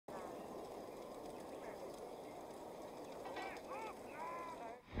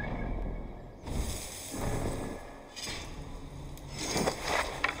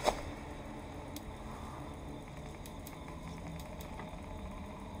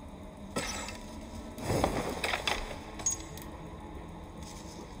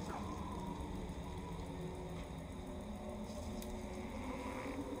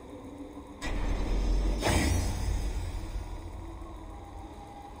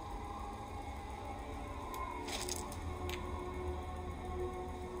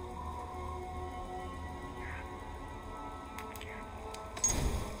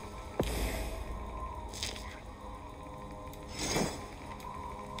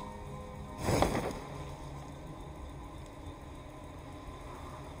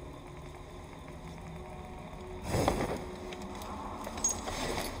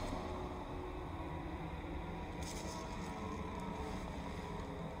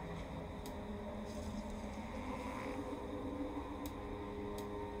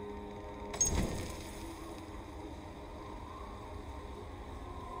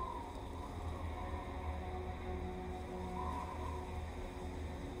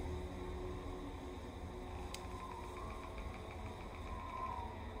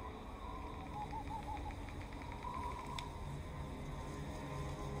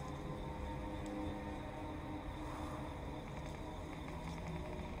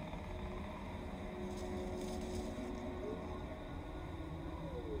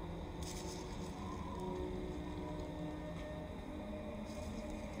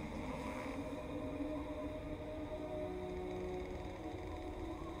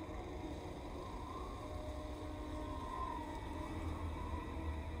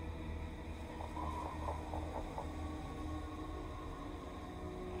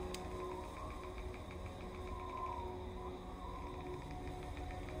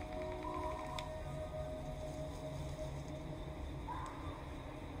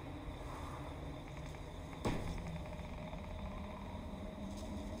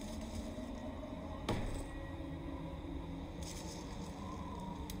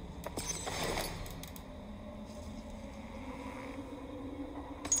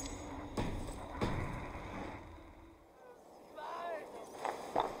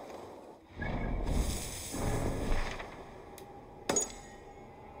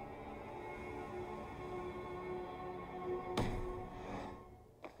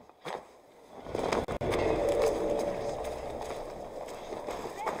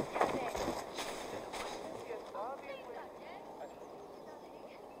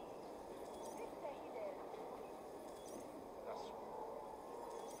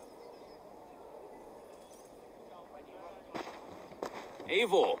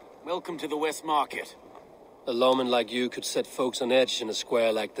Eivor, welcome to the West Market. A lawman like you could set folks on edge in a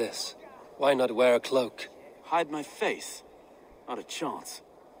square like this. Why not wear a cloak? Hide my face? Not a chance.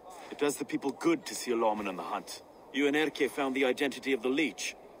 It does the people good to see a lawman on the hunt. You and Erke found the identity of the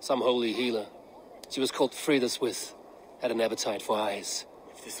leech. Some holy healer. She was called Frida Swith. Had an appetite for eyes.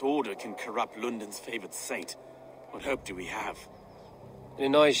 If this order can corrupt London's favored saint, what hope do we have? Any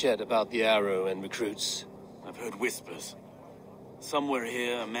noise yet about the arrow and recruits? I've heard whispers. Somewhere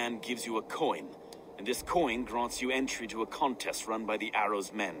here, a man gives you a coin, and this coin grants you entry to a contest run by the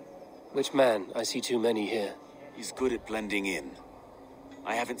Arrow's men. Which man? I see too many here. He's good at blending in.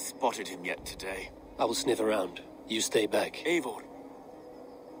 I haven't spotted him yet today. I will sniff around. You stay back. Eivor,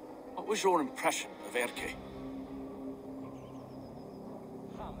 what was your impression of Erke?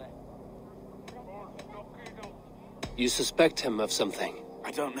 You suspect him of something? I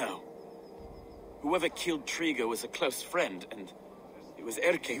don't know. Whoever killed Trigo was a close friend, and it was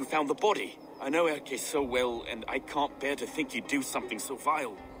Erke who found the body. I know Erke so well, and I can't bear to think he'd do something so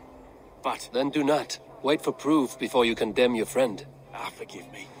vile. But... Then do not. Wait for proof before you condemn your friend.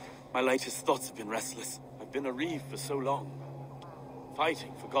 Forgive me. My latest thoughts have been restless. I've been a reeve for so long.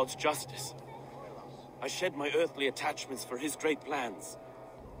 Fighting for God's justice. I shed my earthly attachments for his great plans.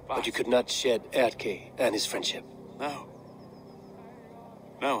 But you could not shed Erke and his friendship. No.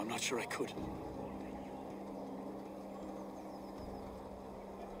 No, I'm not sure I could.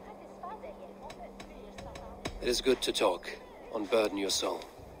 It is good to talk. Unburden your soul.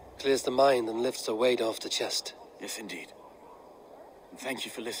 Clears the mind and lifts the weight off the chest. Yes, indeed. And thank you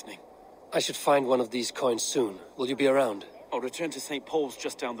for listening. I should find one of these coins soon. Will you be around? I'll return to St. Paul's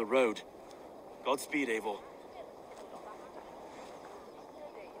just down the road. Godspeed, Eivor.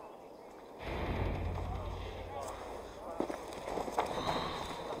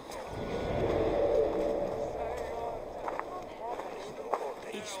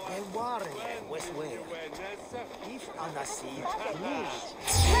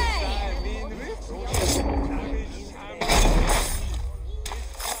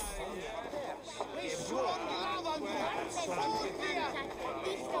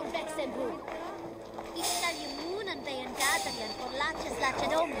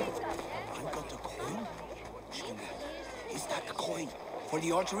 Is that the coin for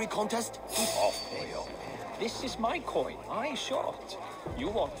the archery contest? Keep off, Mayo. This is my coin. I shot. You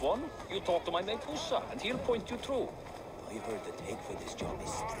want one? You talk to my mate Ussa, and he'll point you through. I heard the take for this job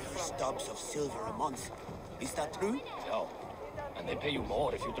is 3 stubs of silver a month. Is that true? No. And they pay you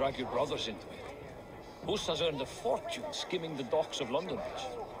more if you drag your brothers into it. Ussa's earned a fortune skimming the docks of London Bridge.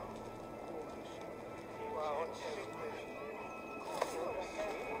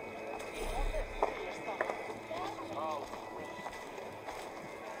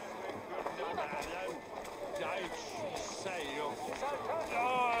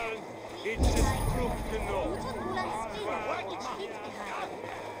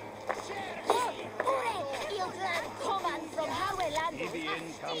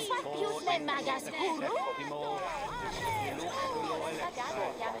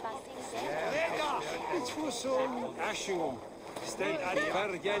 Ashingum, steed at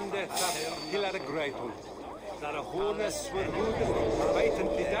Bergende, Hillar Greipel. Naar een hoorne zwerwoede,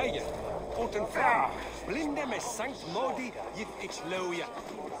 weten bidaje. Oten vrouw, blinde me Sankt Modi, jit iets looie.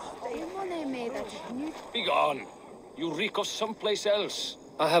 Be gone! You reek of someplace else.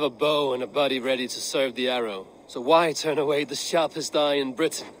 I have a bow and a buddy ready to serve the arrow. So why turn away the sharpest eye in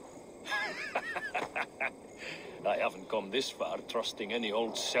Britain? I haven't come this far trusting any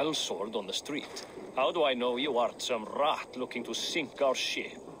old sellsword on the street. How do I know you aren't some rat looking to sink our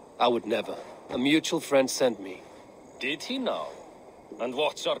ship? I would never. A mutual friend sent me. Did he now? And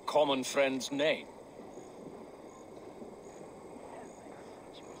what's our common friend's name?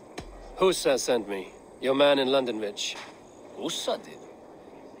 Hussa sent me. Your man in London Bridge. Ussa did?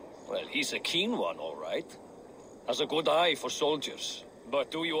 Well, he's a keen one, all right. Has a good eye for soldiers.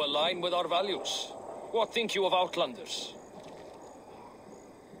 But do you align with our values? What think you of Outlanders?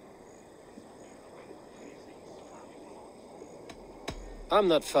 I'm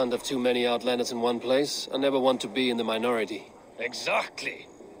not fond of too many Outlanders in one place. I never want to be in the minority. Exactly.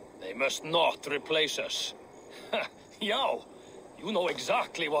 They must not replace us. Yow! You know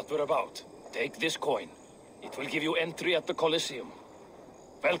exactly what we're about. Take this coin. It will give you entry at the Colosseum.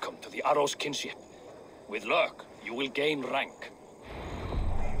 Welcome to the Arrow's kinship. With luck, you will gain rank.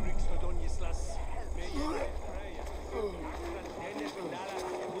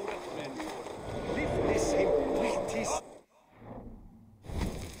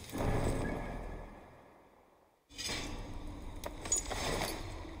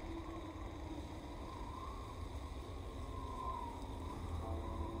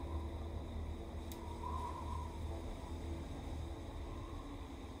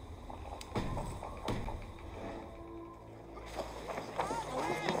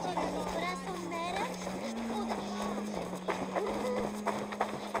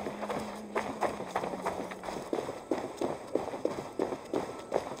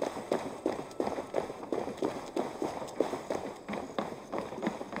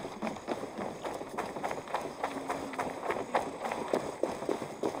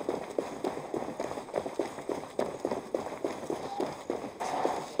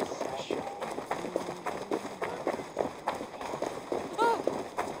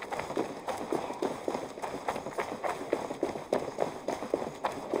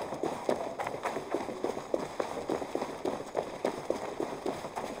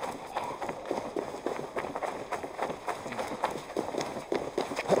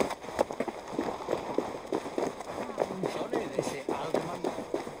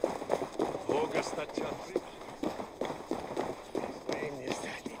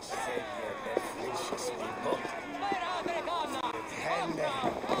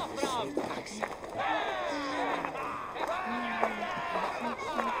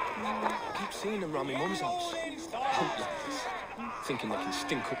 around my mum's house. Punk like this, thinking they can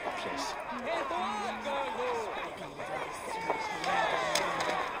stink up the place.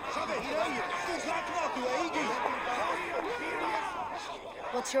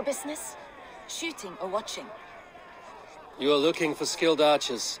 What's your business? Shooting or watching? You are looking for skilled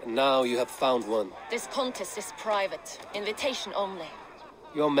archers, and now you have found one. This contest is private. Invitation only.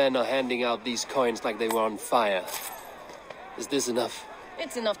 Your men are handing out these coins like they were on fire. Is this enough?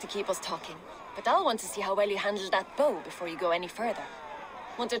 It's enough to keep us talking. But I'll want to see how well you handle that bow before you go any further.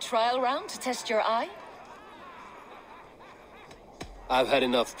 Want a trial round to test your eye? I've had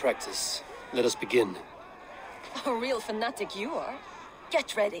enough practice. Let us begin. A real fanatic you are.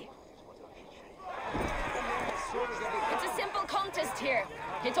 Get ready. It's a simple contest here.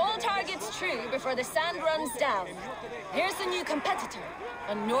 Hit all targets true before the sand runs down. Here's the new competitor,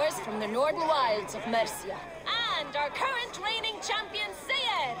 a Norse from the northern wilds of Mercia. And our current reigning champion,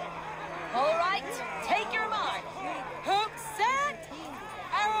 Sayer. All right, take your mark. Hook set,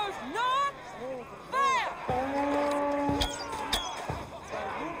 arrows not, fire!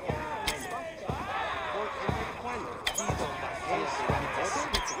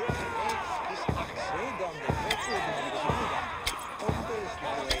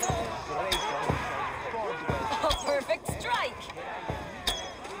 A perfect strike!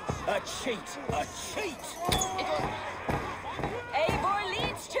 A cheat! A cheat! It was... Eivor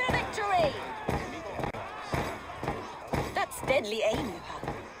leads to victory! That's deadly aim you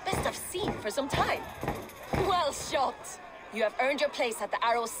have. Best I've seen for some time. Well shot! You have earned your place at the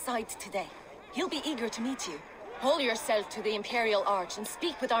Arrow's side today. He'll be eager to meet you. Hold yourself to the Imperial Arch and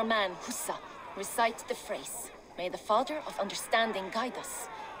speak with our man, Hussa. Recite the phrase. May the Father of Understanding guide us.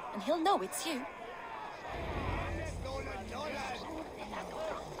 And he'll know it's you.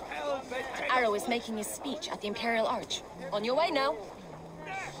 Arrow is making his speech at the Imperial Arch. On your way now.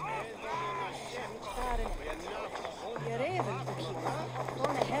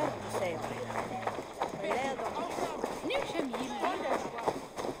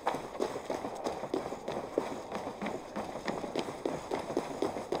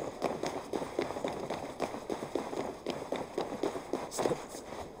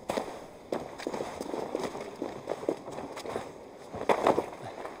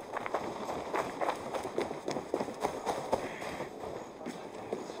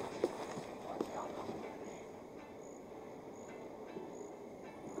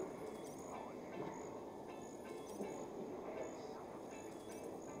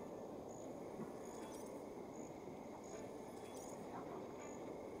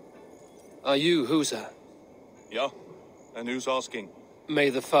 Are you Husa? Yeah, and who's asking? May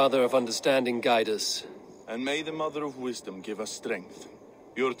the Father of Understanding guide us. And may the Mother of Wisdom give us strength.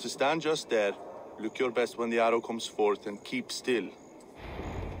 You're to stand just there, look your best when the arrow comes forth, and keep still.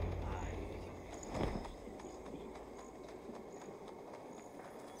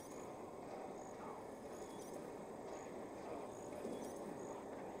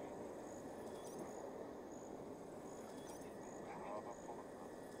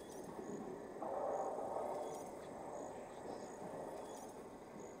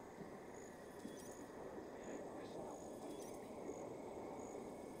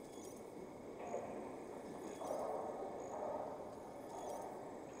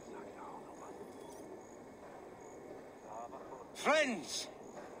 Friends,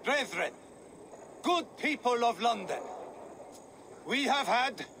 brethren, good people of London, we have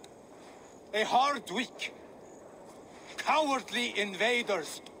had a hard week. Cowardly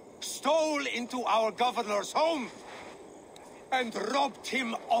invaders stole into our governor's home and robbed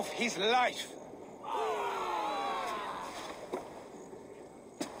him of his life.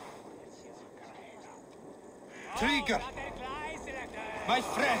 Trigger, my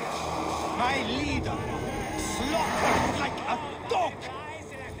friend, my leader, slaughtered like a dog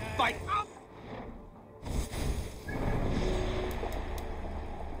by...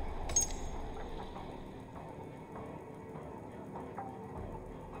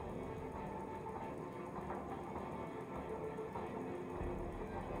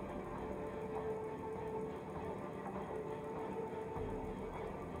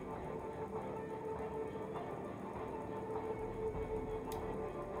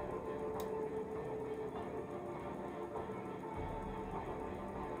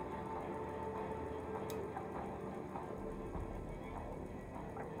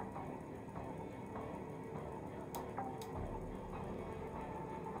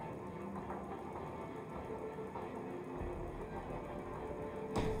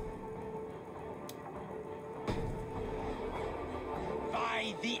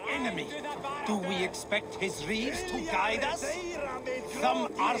 The enemy. Do we expect his reeves to guide us? Some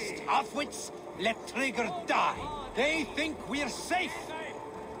arsed halfwits let Trigger die. They think we're safe.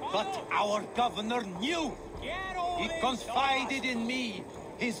 But our governor knew. He confided in me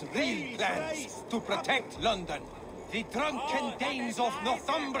his real plans to protect London. The drunken Danes of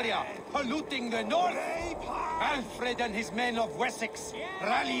Northumbria polluting the north. Alfred and his men of Wessex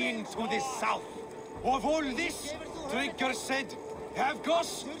rallying to the south. Of all this, Trigger said, "Have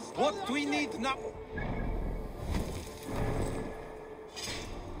Goss what we need now."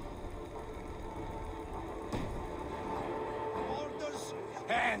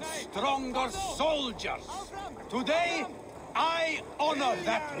 And stronger soldiers. Today, I honor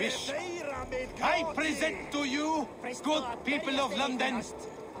that wish. I present to you, good people of London,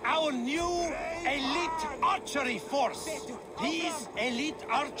 our new elite archery force. These elite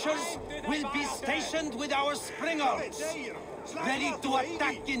archers will be stationed with our springers, ready to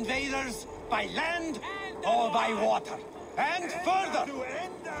attack invaders by land or by water. And further,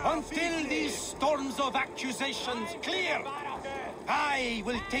 until these storms of accusations clear, I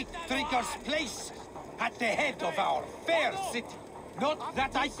will take Trigger's place at the head of our fair city. Not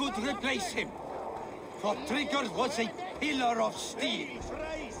that I could replace him, for Trigger was a pillar of steel.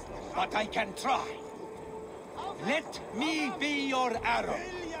 But I can try. Let me be your arrow.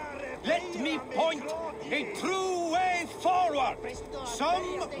 Let me point a true way forward.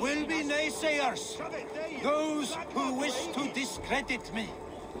 Some will be naysayers, those who wish to discredit me,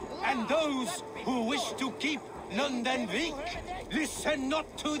 and those who wish to keep London weak. Listen not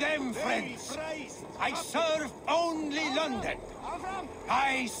to them, friends. I serve only London.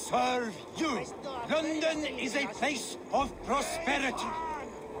 I serve you. London is a place of prosperity.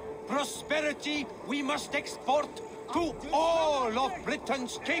 Prosperity we must export to all of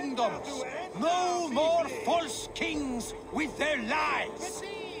Britain's kingdoms. No more false kings with their lies.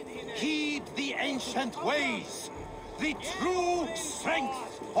 Heed the ancient ways. The true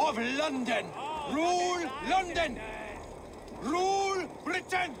strength of London. Rule London. Rule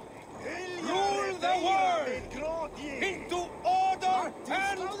Britain. Rule the world into order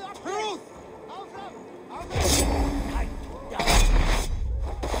and truth.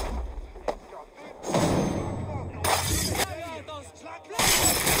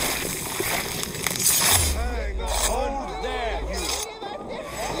 Hold there, you.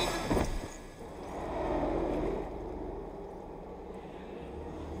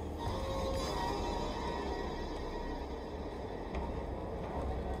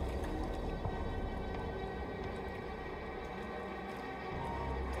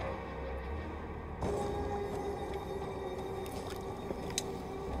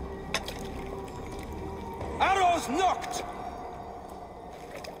 Arrows knocked!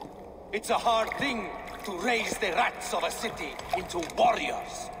 It's a hard thing to raise the rats of a city into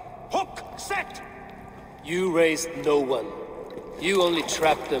warriors. Hook set! You raised no one. You only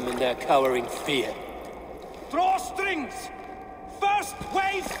trapped them in their cowering fear. Draw strings! First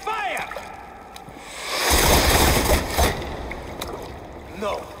wave fire!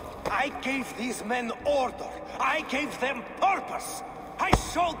 No, I gave these men order. I gave them purpose. I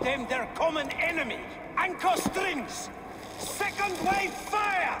showed them their common enemy. Anchor strings! Second wave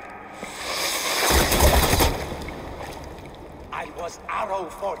fire! I was arrow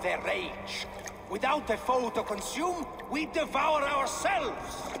for their rage. Without a foe to consume, we devour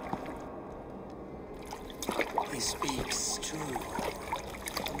ourselves. He speaks true.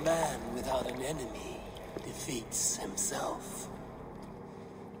 A man without an enemy defeats himself.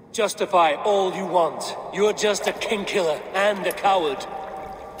 Justify all you want. You're just a king-killer and a coward.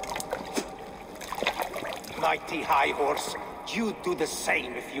 Mighty High Horse, you'd do the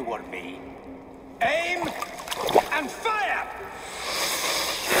same if you were me. Aim and fire!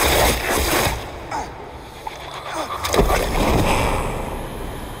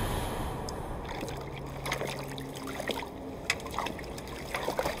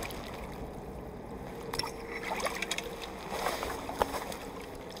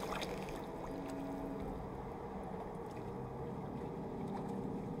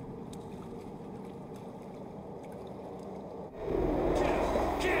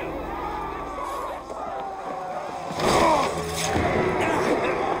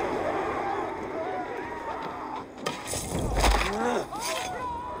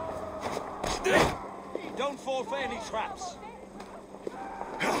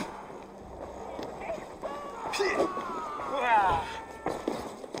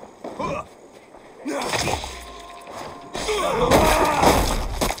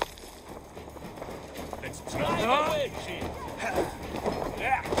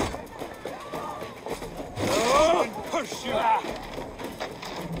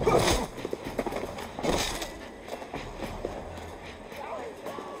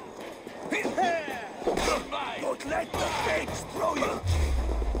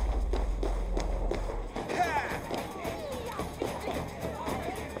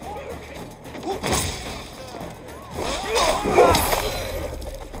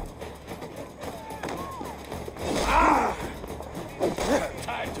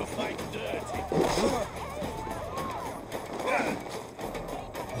 Time to fight dirty.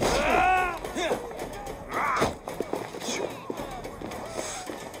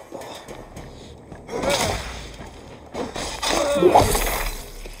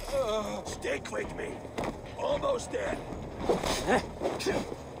 Stick with me. Almost there.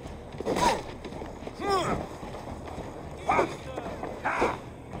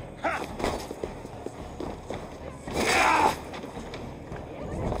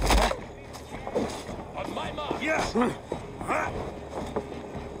 On my mark.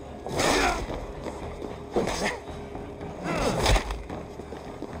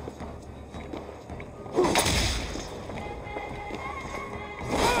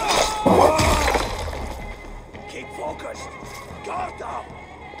 Keep focused. Guard up.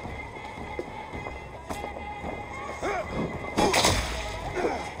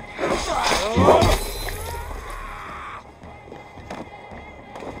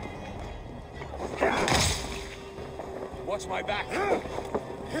 Watch my back.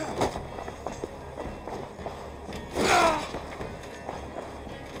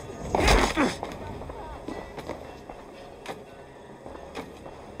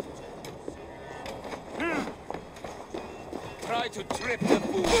 Try to trip the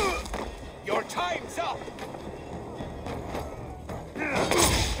fool. Your time's up.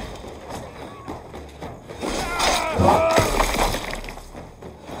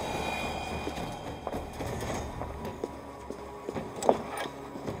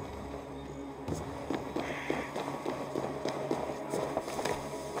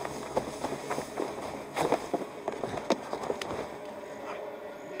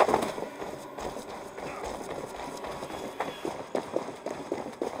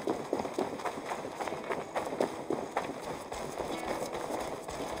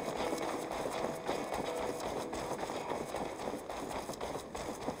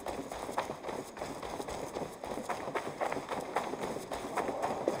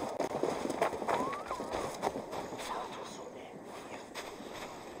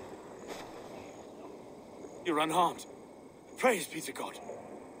 You're unharmed. Praise be to God.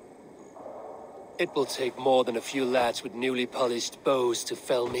 It will take more than a few lads with newly polished bows to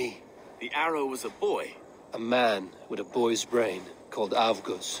fell me. The arrow was a boy. A man with a boy's brain called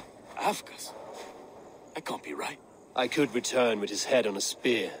Avgus. Avgus? That can't be right. I could return with his head on a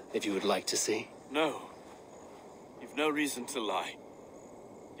spear, if you would like to see. No. You've no reason to lie.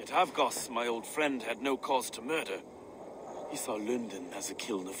 Yet Avgos, my old friend, had no cause to murder. He saw London as a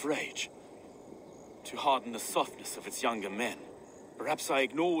kiln of rage, to harden the softness of its younger men. Perhaps I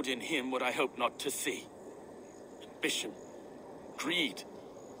ignored in him what I hoped not to see. Ambition, greed,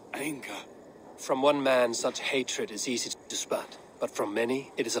 anger. From one man, such hatred is easy to spot, but from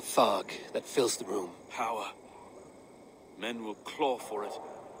many, it is a fog that fills the room. Power. Men will claw for it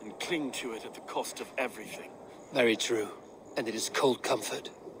and cling to it at the cost of everything. Very true. And it is cold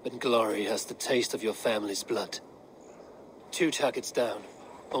comfort when glory has the taste of your family's blood. 2 targets down.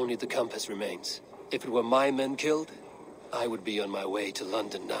 Only the compass remains. If it were my men killed, I would be on my way to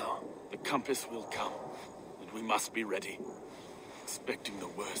London now. The compass will come, and we must be ready. Expecting the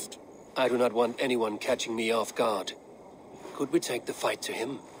worst. I do not want anyone catching me off guard. Could we take the fight to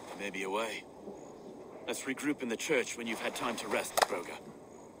him? There may be a way. Let's regroup in the church when you've had time to rest, Broga.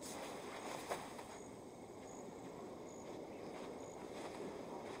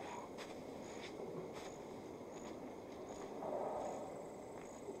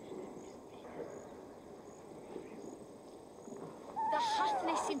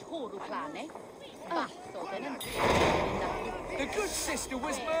 The good sister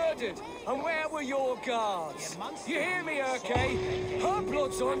was murdered, and where were your guards? You hear me, Urke? Her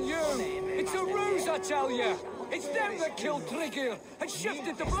blood's on you. It's a ruse, I tell you. It's them that killed Trigil and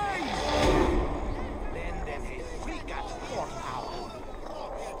shifted the blame.